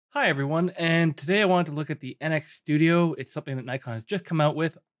Hi everyone, and today I wanted to look at the NX Studio. It's something that Nikon has just come out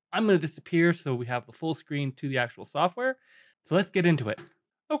with. I'm going to disappear so we have the full screen to the actual software. So let's get into it.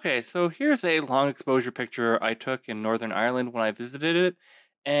 Okay, so here's a long exposure picture I took in Northern Ireland when I visited it.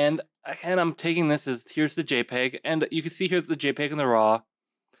 And again, I'm taking this as here's the JPEG, and you can see here that the JPEG and the RAW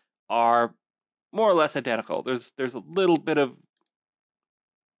are more or less identical. There's a little bit of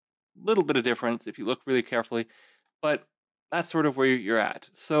difference if you look really carefully, but that's sort of where you're at.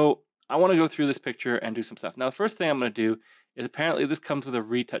 So I want to go through this picture and do some stuff. Now, the first thing I'm going to do is apparently this comes with a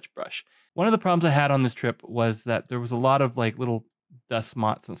retouch brush. One of the problems I had on this trip was that there was a lot of like little dust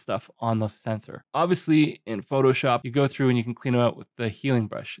motes and stuff on the sensor. Obviously, in Photoshop, you go through and you can clean them out with the healing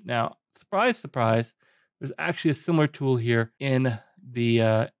brush. Now, surprise, surprise, there's actually a similar tool here in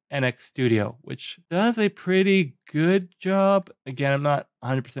the NX Studio, which does a pretty good job. Again, I'm not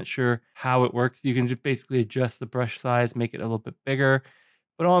 100% sure how it works. You can just basically adjust the brush size, make it a little bit bigger.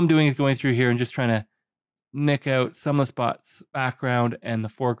 But all I'm doing is going through here and just trying to nick out some of the spots. Background and the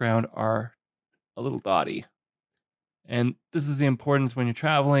foreground are a little dotty. And this is the importance when you're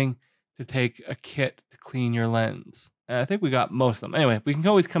traveling to take a kit to clean your lens. And I think we got most of them. Anyway, we can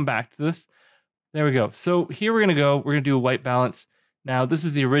always come back to this. There we go. So here we're going to do a white balance. Now, this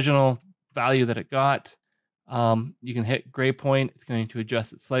is the original value that it got. You can hit gray point. It's going to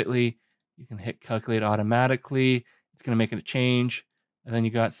adjust it slightly. You can hit calculate automatically. It's going to make it a change. And then you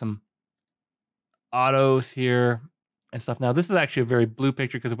got some autos here and stuff. Now, this is actually a very blue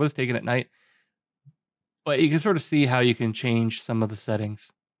picture because it was taken at night. But you can sort of see how you can change some of the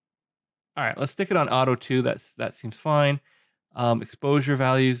settings. All right, let's stick it on auto 2. That seems fine. Exposure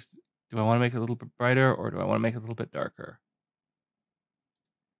values. Do I want to make it a little bit brighter or do I want to make it a little bit darker?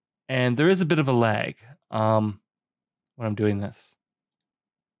 And there is a bit of a lag when I'm doing this.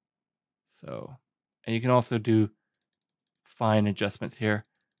 So, and you can also do fine adjustments here.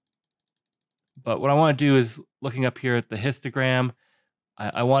 But what I want to do is looking up here at the histogram.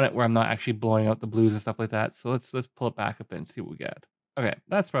 I want it where I'm not actually blowing out the blues and stuff like that. So let's pull it back a bit and see what we get. Okay,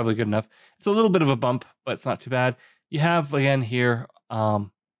 that's probably good enough. It's a little bit of a bump, but it's not too bad. You have again here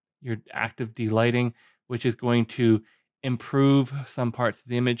your active delighting, which is going to improve some parts of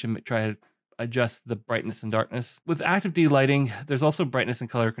the image and try to adjust the brightness and darkness. With active delighting, there's also brightness and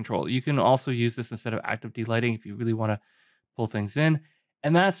color control. You can also use this instead of active delighting if you really want to pull things in.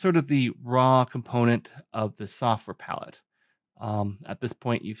 And that's sort of the raw component of the software palette. At this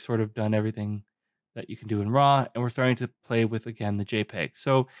point, you've sort of done everything that you can do in RAW, and we're starting to play with, again, the JPEG.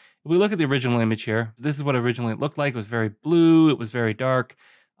 So if we look at the original image here, this is what originally it looked like. It was very blue, it was very dark,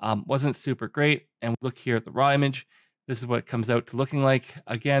 wasn't super great. And look here at the RAW image. This is what it comes out to looking like.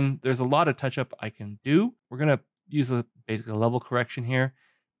 Again, there's a lot of touch-up I can do. We're going to use basically a level correction here,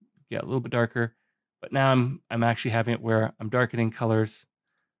 get a little bit darker. But now I'm actually having it where I'm darkening colors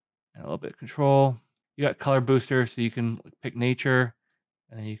and a little bit of control. You got color booster, so you can pick nature,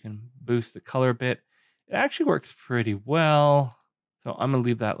 and then you can boost the color a bit. It actually works pretty well. So I'm going to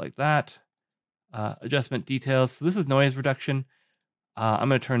leave that like that. Adjustment details. So this is noise reduction. I'm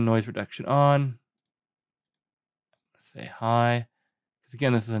going to turn noise reduction on. Say hi. Because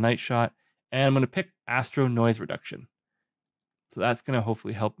again, this is a night shot. And I'm going to pick Astro noise reduction. So that's going to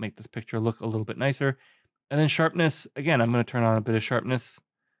hopefully help make this picture look a little bit nicer. And then sharpness. Again, I'm going to turn on a bit of sharpness.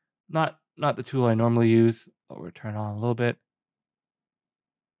 Not the tool I normally use, but we'll turn on a little bit.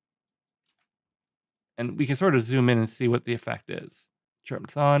 And we can sort of zoom in and see what the effect is.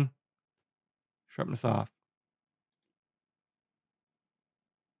 Sharpness on, sharpness off.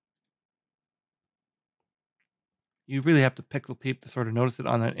 You really have to pixel peep to sort of notice it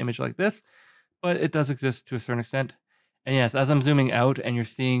on an image like this, but it does exist to a certain extent. And yes, as I'm zooming out and you're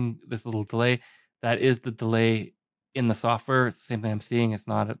seeing this little delay, that is the delay in the software. It's the same thing I'm seeing. It's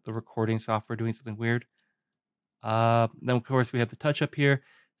not the recording software doing something weird. Then, of course, we have the touch up here.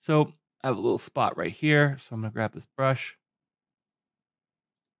 So I have a little spot right here. So I'm going to grab this brush.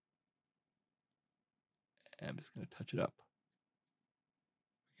 And I'm just going to touch it up.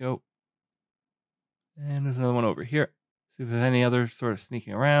 There we go. And there's another one over here. See if there's any other sort of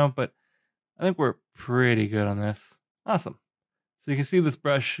sneaking around, but I think we're pretty good on this. Awesome. So you can see this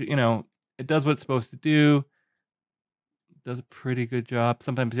brush, it does what it's supposed to do. It does a pretty good job.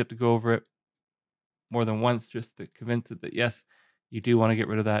 Sometimes you have to go over it more than once just to convince it that, yes, you do want to get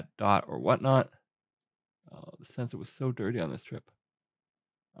rid of that dot or whatnot. Oh, the sensor was so dirty on this trip.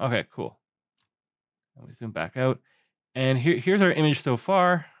 Okay, cool. And we zoom back out. And here's our image so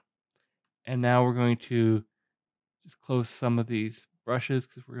far. And now we're going to just close some of these brushes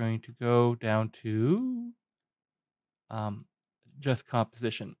because we're going to go down to just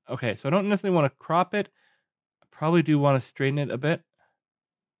composition. Okay, so I don't necessarily want to crop it. I probably do want to straighten it a bit.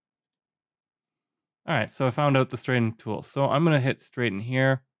 All right, so I found out the straighten tool. So I'm going to hit straighten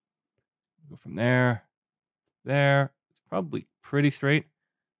here. Go from there, there. It's probably pretty straight.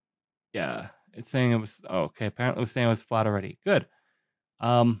 Yeah, it's saying it was, oh, okay. Apparently it was saying it was flat already. Good.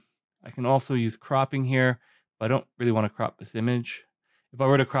 I can also use cropping here, but I don't really want to crop this image. If I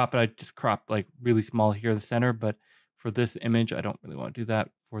were to crop it, I'd just crop like really small here in the center, but for this image, I don't really want to do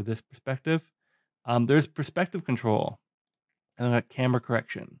that for this perspective. There's perspective control, and then I got camera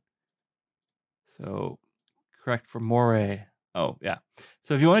correction. So correct for Moire. Oh, yeah.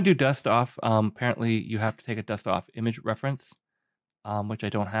 So if you want to do dust off, apparently you have to take a dust off image reference, which I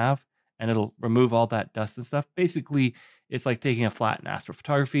don't have, and it'll remove all that dust and stuff. Basically, it's like taking a flat in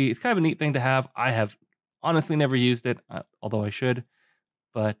astrophotography. It's kind of a neat thing to have. I have honestly never used it, although I should.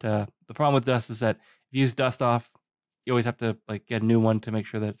 But the problem with dust is that if you use dust off, you always have to like get a new one to make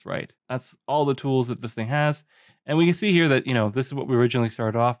sure that it's right. That's all the tools that this thing has. And we can see here that, this is what we originally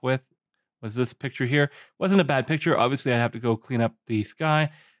started off with, was this picture here. Wasn't a bad picture. Obviously, I'd have to go clean up the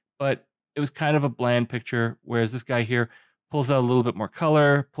sky, but it was kind of a bland picture, whereas this guy here pulls out a little bit more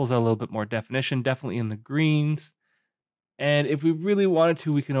color, pulls out a little bit more definition, definitely in the greens. And if we really wanted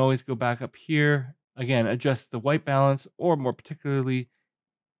to, we can always go back up here. Again, adjust the white balance, or more particularly,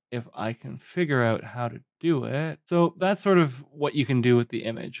 if I can figure out how to do it. So that's sort of what you can do with the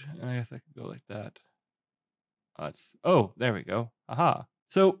image. And I guess I could go like that. Oh, there we go. Aha.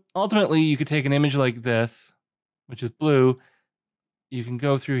 So ultimately, you could take an image like this, which is blue. You can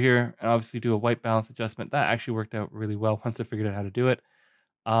go through here and obviously do a white balance adjustment. That actually worked out really well once I figured out how to do it.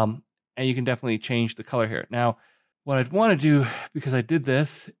 And you can definitely change the color here. Now, what I'd want to do, because I did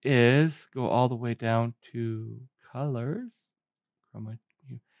this, is go all the way down to colors. Chroma.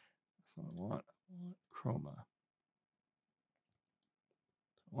 That's what I want. Chroma.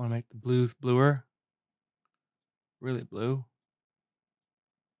 I want to make the blues bluer. Really blue.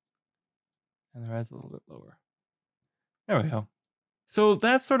 And the red's a little bit lower. There we go. So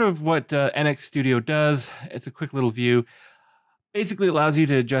that's sort of what NX Studio does. It's a quick little view. Basically allows you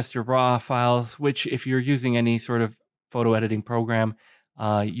to adjust your RAW files, which if you're using any sort of photo editing program,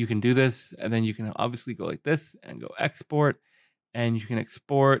 you can do this. And then you can obviously go like this and go export. And you can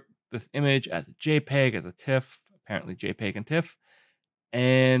export this image as a JPEG, as a TIFF, apparently JPEG and TIFF.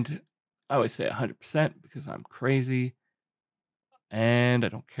 And I always say 100% because I'm crazy. And I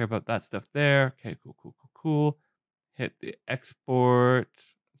don't care about that stuff there. Okay, cool. Hit the export.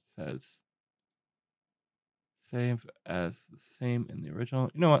 It says save as the same in the original.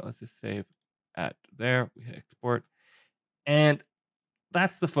 You know what? Let's just save at there. We hit export. And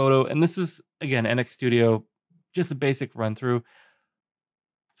that's the photo. And this is, again, NX Studio, just a basic run through.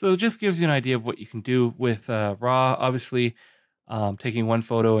 So it just gives you an idea of what you can do with RAW. Obviously, taking one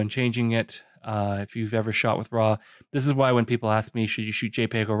photo and changing it. If you've ever shot with RAW, this is why when people ask me, should you shoot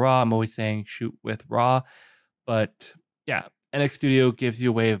JPEG or RAW? I'm always saying shoot with RAW. But yeah, NX Studio gives you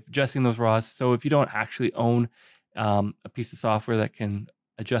a way of adjusting those RAWs. So if you don't actually own a piece of software that can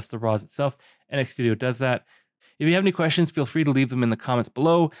adjust the RAWs itself, NX Studio does that. If you have any questions, feel free to leave them in the comments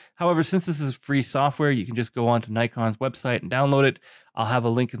below. However, since this is free software, you can just go on to Nikon's website and download it. I'll have a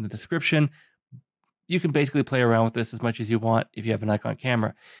link in the description. You can basically play around with this as much as you want if you have a Nikon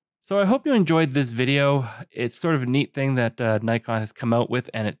camera. So I hope you enjoyed this video. It's sort of a neat thing that Nikon has come out with,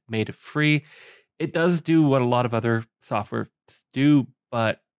 and it made it free. It does do what a lot of other software do,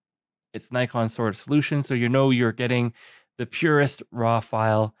 but it's Nikon's sort of solution. So you're getting the purest RAW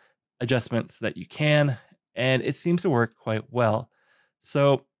file adjustments that you can, and it seems to work quite well.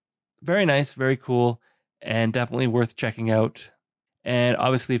 So very nice, very cool, and definitely worth checking out. And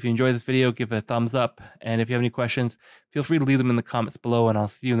obviously, if you enjoyed this video, give it a thumbs up. And if you have any questions, feel free to leave them in the comments below, and I'll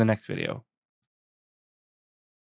see you in the next video.